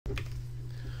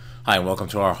Hi, and welcome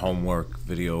to our homework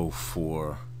video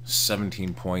for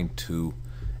 17.2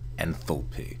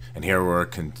 enthalpy. And here we're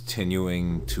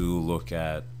continuing to look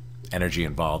at energy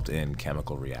involved in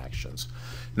chemical reactions.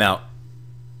 Now,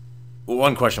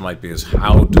 one question might be is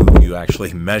how do you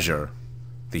actually measure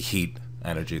the heat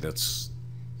energy that's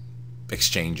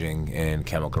exchanging in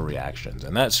chemical reactions?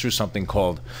 And that's through something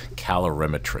called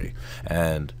calorimetry.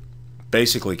 And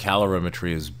basically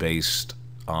calorimetry is based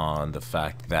on the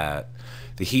fact that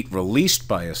the heat released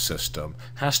by a system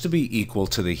has to be equal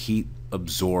to the heat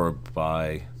absorbed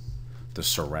by the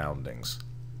surroundings.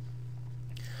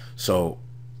 So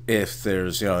if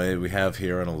there's, we have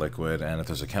here in a liquid, and if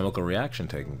there's a chemical reaction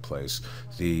taking place,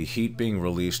 the heat being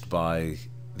released by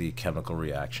the chemical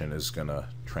reaction is going to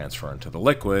transfer into the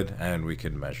liquid, and we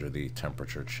can measure the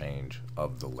temperature change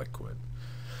of the liquid.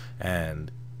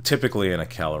 And typically in a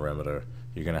calorimeter,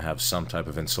 you're going to have some type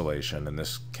of insulation. In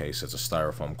this case, it's a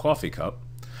styrofoam coffee cup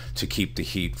to keep the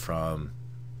heat from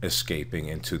escaping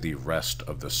into the rest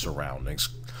of the surroundings.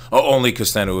 Only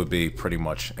because then it would be pretty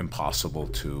much impossible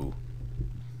to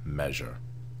measure.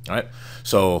 All right.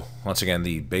 So once again,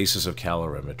 the basis of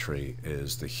calorimetry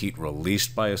is the heat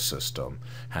released by a system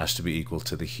has to be equal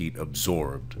to the heat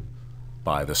absorbed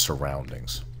by the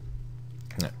surroundings.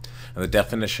 And the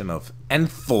definition of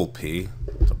enthalpy,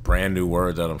 it's a brand new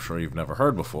word that I'm sure you've never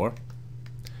heard before,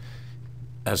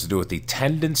 has to do with the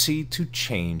tendency to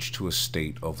change to a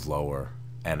state of lower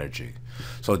energy.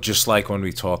 So just like when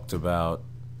we talked about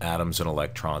atoms and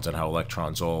electrons and how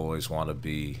electrons always want to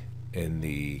be in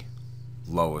the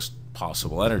lowest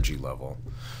possible energy level,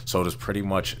 so does pretty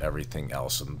much everything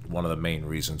else. And one of the main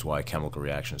reasons why chemical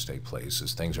reactions take place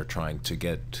is things are trying to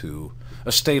get to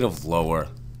a state of lower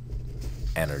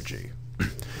energy.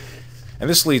 And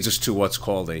this leads us to what's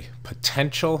called a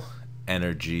potential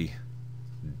energy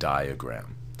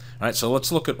diagram. All right, so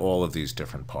let's look at all of these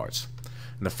different parts.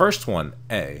 And the first one,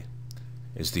 A,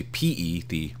 is the PE,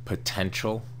 the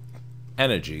potential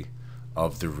energy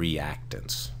of the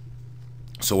reactants.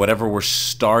 So whatever we're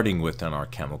starting with in our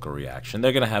chemical reaction,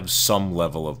 they're going to have some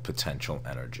level of potential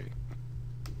energy.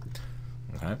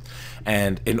 Okay?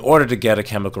 And in order to get a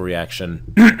chemical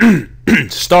reaction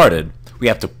started, we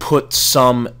have to put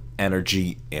some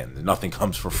energy in. Nothing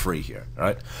comes for free here,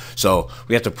 right? So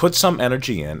we have to put some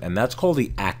energy in, and that's called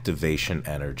the activation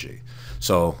energy.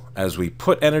 So as we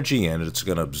put energy in, it's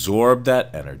going to absorb that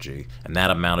energy, and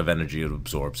that amount of energy it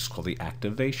absorbs is called the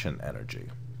activation energy,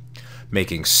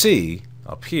 making C,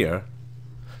 up here,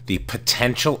 the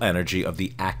potential energy of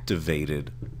the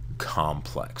activated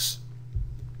complex.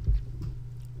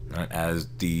 Right? As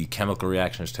the chemical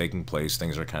reaction is taking place,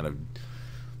 things are kind of,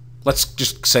 let's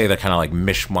just say they're kind of like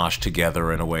mishmash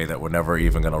together in a way that we're never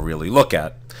even going to really look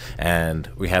at. And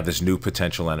we have this new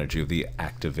potential energy of the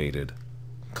activated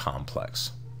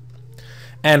complex.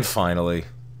 And finally,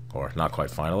 or not quite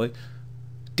finally,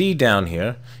 D down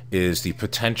here is the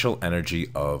potential energy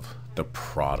of the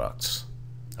products.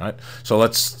 All right? So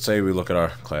let's say we look at our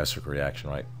classic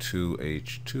reaction, right?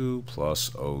 2H2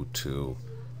 plus O2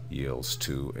 yields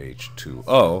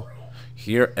 2H2O.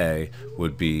 Here A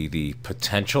would be the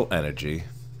potential energy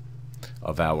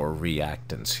of our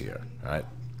reactants here, right?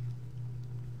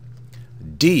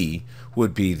 D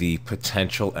would be the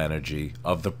potential energy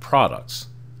of the products.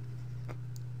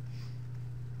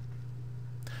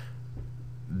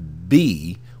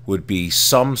 B would be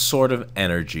some sort of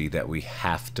energy that we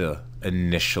have to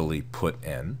initially put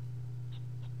in.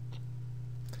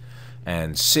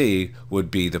 And C would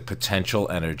be the potential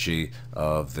energy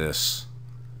of this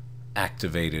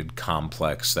activated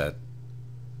complex that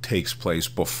takes place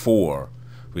before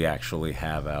we actually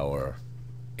have our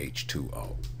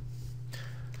H2O.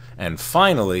 And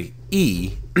finally,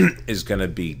 E is going to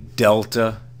be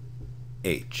delta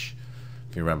H.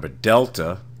 If you remember,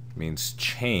 delta means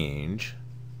change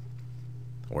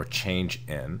or change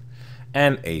in,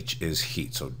 and H is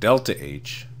heat. So delta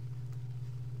H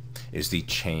is the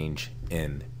change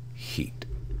in heat.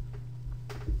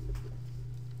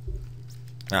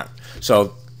 All right.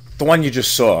 So the one you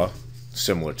just saw,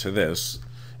 similar to this,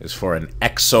 is for an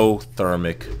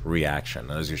exothermic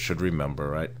reaction. As you should remember,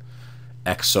 right?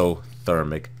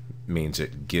 Exothermic means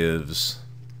it gives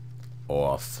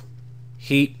off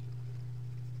heat.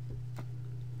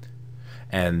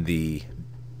 And the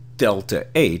delta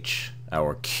H,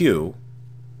 our Q,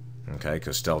 okay,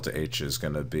 because delta H is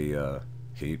going to be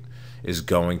heat, is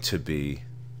going to be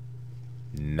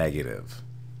negative.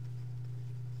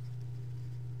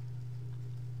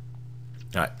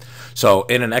 All right, so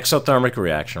in an exothermic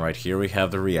reaction, right here we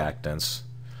have the reactants,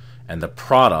 and the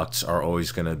products are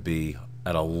always going to be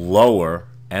at a lower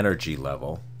energy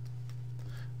level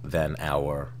than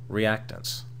our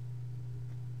reactants.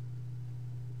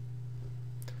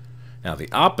 Now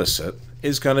the opposite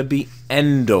is going to be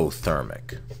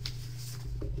endothermic.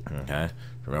 Okay?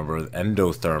 Remember,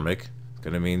 endothermic is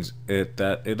going to mean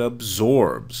that it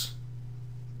absorbs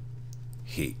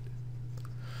heat.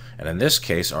 And in this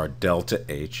case, our delta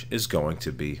H is going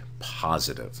to be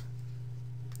positive.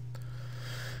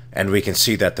 And we can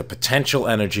see that the potential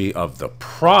energy of the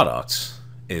products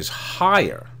is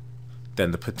higher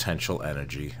than the potential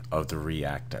energy of the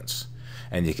reactants.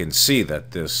 And you can see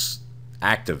that this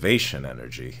activation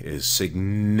energy is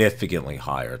significantly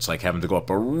higher. It's like having to go up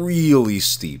a really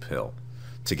steep hill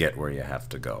to get where you have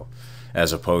to go.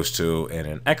 As opposed to in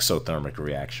an exothermic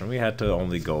reaction, we had to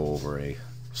only go over a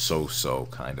so-so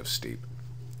kind of steep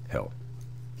hill.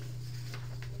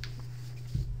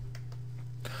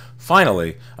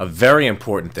 Finally, a very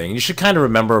important thing, you should kind of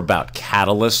remember about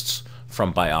catalysts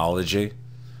from biology,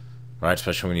 right?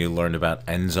 Especially when you learned about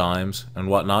enzymes and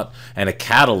whatnot. And a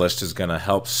catalyst is going to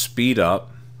help speed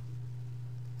up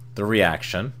the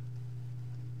reaction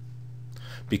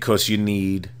because you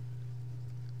need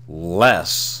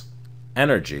less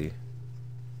energy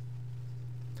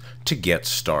to get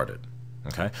started.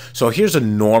 Okay? So here's a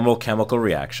normal chemical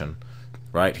reaction,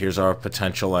 right? Here's our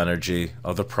potential energy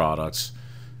of the products.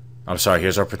 I'm sorry,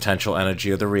 here's our potential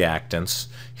energy of the reactants.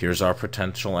 Here's our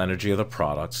potential energy of the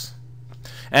products.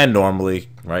 And normally,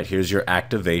 right, here's your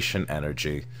activation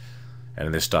energy. And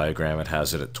in this diagram, it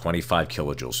has it at 25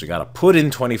 kilojoules. So you got to put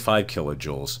in 25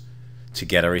 kilojoules to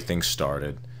get everything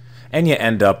started. And you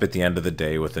end up at the end of the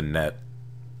day with a net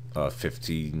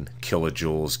 15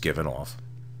 kilojoules given off.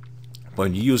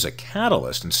 When you use a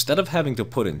catalyst, instead of having to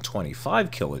put in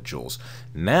 25 kilojoules,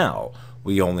 now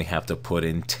we only have to put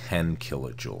in 10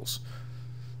 kilojoules.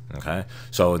 Okay?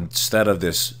 So instead of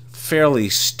this fairly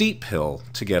steep hill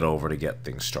to get over to get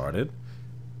things started,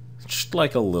 it's just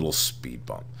like a little speed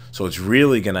bump. So it's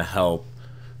really going to help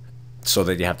so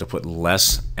that you have to put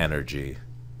less energy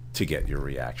to get your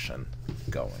reaction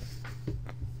going.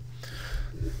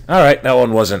 All right, that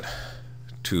one wasn't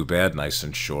too bad, nice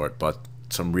and short, but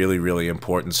some really, really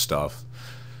important stuff.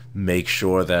 Make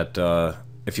sure that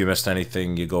if you missed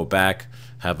anything, you go back,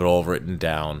 have it all written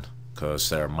down, because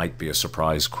there might be a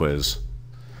surprise quiz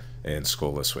in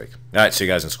school this week. All right, see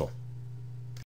you guys in school.